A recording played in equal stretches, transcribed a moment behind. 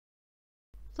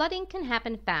Flooding can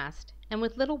happen fast and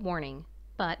with little warning,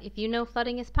 but if you know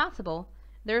flooding is possible,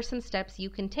 there are some steps you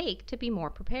can take to be more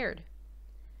prepared.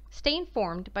 Stay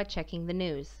informed by checking the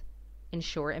news.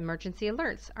 Ensure emergency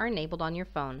alerts are enabled on your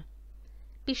phone.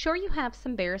 Be sure you have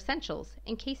some bare essentials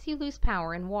in case you lose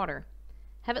power and water.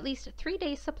 Have at least 3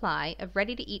 days supply of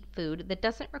ready-to-eat food that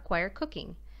doesn't require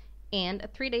cooking, and a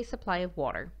 3-day supply of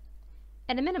water.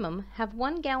 At a minimum, have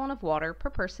 1 gallon of water per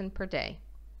person per day.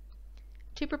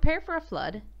 To prepare for a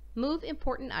flood, move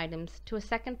important items to a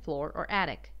second floor or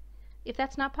attic. If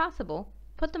that's not possible,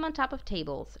 put them on top of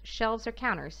tables, shelves, or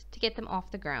counters to get them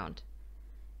off the ground.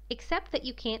 Accept that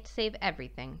you can't save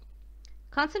everything.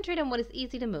 Concentrate on what is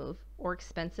easy to move, or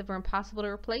expensive or impossible to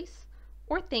replace,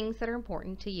 or things that are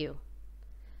important to you.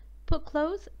 Put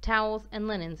clothes, towels, and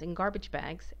linens in garbage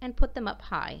bags and put them up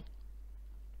high.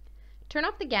 Turn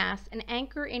off the gas and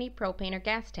anchor any propane or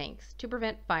gas tanks to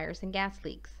prevent fires and gas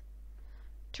leaks.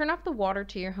 Turn off the water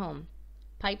to your home.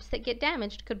 Pipes that get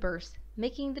damaged could burst,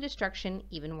 making the destruction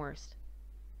even worse.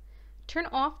 Turn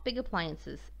off big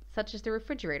appliances, such as the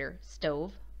refrigerator,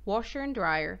 stove, washer and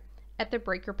dryer, at the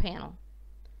breaker panel.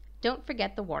 Don't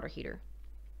forget the water heater.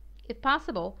 If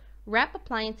possible, wrap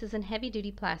appliances in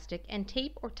heavy-duty plastic and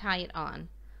tape or tie it on.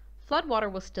 Flood water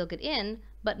will still get in,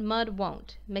 but mud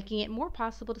won't, making it more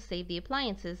possible to save the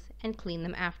appliances and clean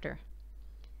them after.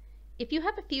 If you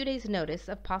have a few days' notice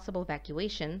of possible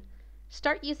evacuation,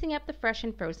 start using up the fresh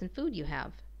and frozen food you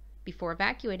have. Before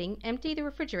evacuating, empty the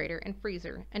refrigerator and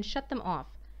freezer and shut them off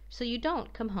so you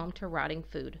don't come home to rotting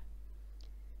food.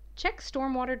 Check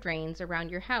stormwater drains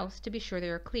around your house to be sure they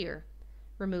are clear.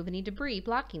 Remove any debris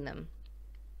blocking them.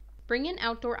 Bring in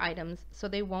outdoor items so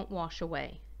they won't wash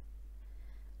away.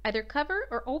 Either cover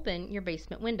or open your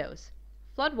basement windows.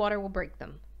 Flood water will break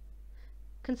them.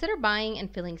 Consider buying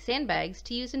and filling sandbags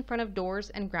to use in front of doors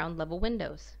and ground level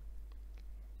windows.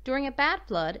 During a bad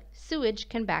flood, sewage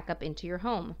can back up into your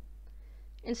home.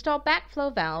 Install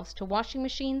backflow valves to washing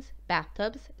machines,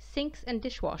 bathtubs, sinks, and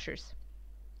dishwashers.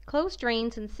 Close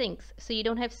drains and sinks so you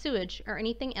don't have sewage or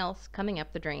anything else coming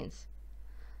up the drains.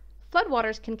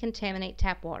 Floodwaters can contaminate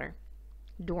tap water.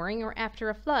 During or after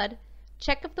a flood,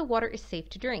 check if the water is safe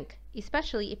to drink,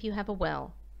 especially if you have a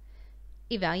well.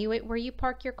 Evaluate where you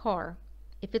park your car.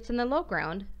 If it's in the low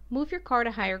ground, move your car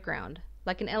to higher ground,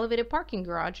 like an elevated parking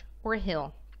garage or a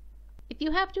hill. If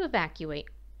you have to evacuate,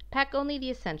 pack only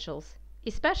the essentials,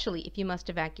 especially if you must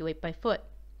evacuate by foot.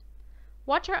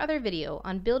 Watch our other video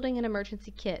on building an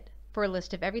emergency kit for a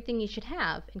list of everything you should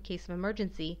have in case of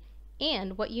emergency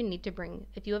and what you need to bring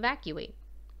if you evacuate.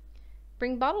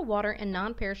 Bring bottled water and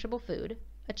non-perishable food,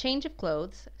 a change of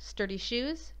clothes, sturdy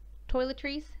shoes,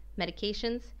 toiletries,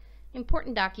 medications,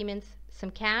 important documents, some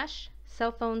cash,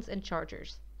 cell phones, and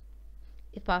chargers.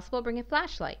 If possible, bring a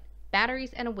flashlight,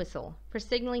 batteries, and a whistle for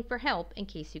signaling for help in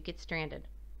case you get stranded.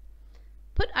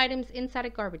 Put items inside a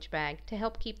garbage bag to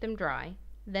help keep them dry,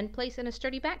 then place in a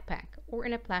sturdy backpack or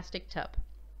in a plastic tub.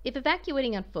 If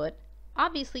evacuating on foot,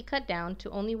 obviously cut down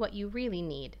to only what you really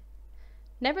need.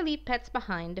 Never leave pets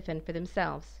behind to fend for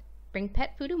themselves. Bring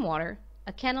pet food and water,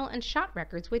 a kennel, and shot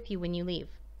records with you when you leave.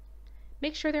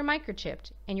 Make sure they're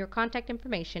microchipped and your contact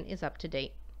information is up to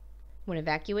date. When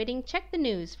evacuating, check the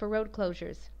news for road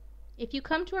closures. If you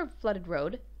come to a flooded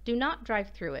road, do not drive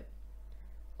through it.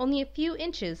 Only a few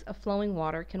inches of flowing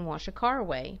water can wash a car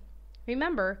away.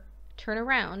 Remember, turn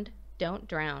around, don't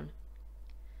drown.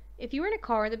 If you are in a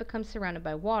car that becomes surrounded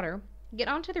by water, get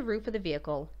onto the roof of the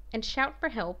vehicle and shout for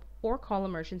help or call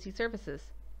emergency services.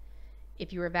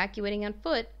 If you are evacuating on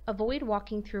foot, avoid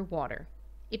walking through water.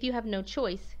 If you have no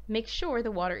choice, make sure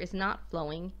the water is not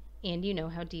flowing and you know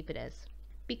how deep it is.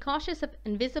 Be cautious of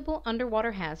invisible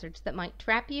underwater hazards that might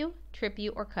trap you, trip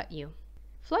you, or cut you.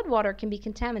 Floodwater can be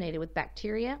contaminated with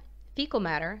bacteria, fecal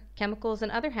matter, chemicals,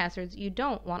 and other hazards you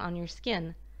don't want on your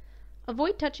skin.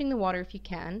 Avoid touching the water if you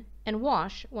can, and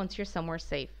wash once you're somewhere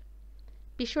safe.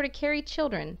 Be sure to carry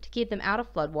children to keep them out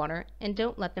of floodwater and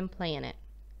don't let them play in it.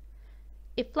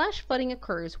 If flash flooding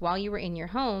occurs while you are in your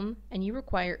home and you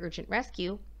require urgent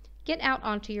rescue, get out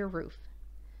onto your roof.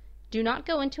 Do not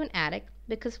go into an attic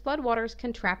because floodwaters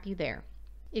can trap you there.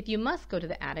 If you must go to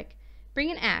the attic, bring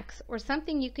an axe or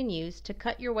something you can use to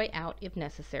cut your way out if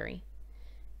necessary.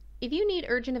 If you need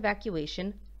urgent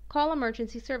evacuation, call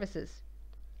emergency services.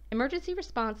 Emergency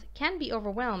response can be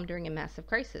overwhelmed during a massive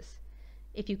crisis.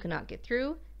 If you cannot get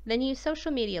through, then use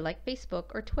social media like Facebook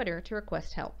or Twitter to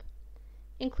request help.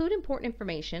 Include important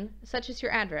information such as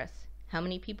your address, how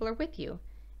many people are with you,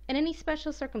 and any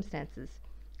special circumstances,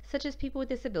 such as people with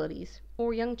disabilities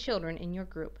or young children in your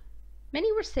group.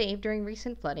 Many were saved during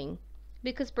recent flooding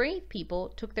because brave people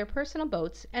took their personal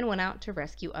boats and went out to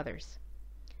rescue others.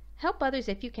 Help others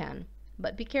if you can,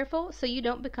 but be careful so you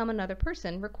don't become another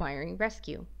person requiring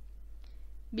rescue.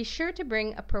 Be sure to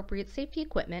bring appropriate safety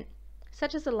equipment,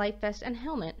 such as a life vest and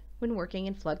helmet, when working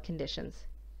in flood conditions.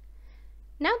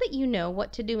 Now that you know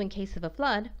what to do in case of a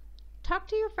flood, talk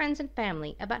to your friends and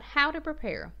family about how to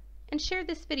prepare and share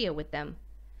this video with them.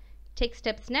 Take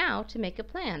steps now to make a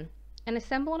plan and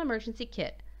assemble an emergency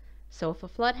kit, so if a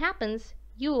flood happens,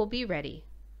 you will be ready.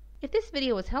 If this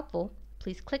video was helpful,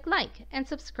 please click like and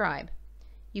subscribe.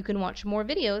 You can watch more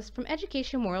videos from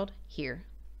Education World here.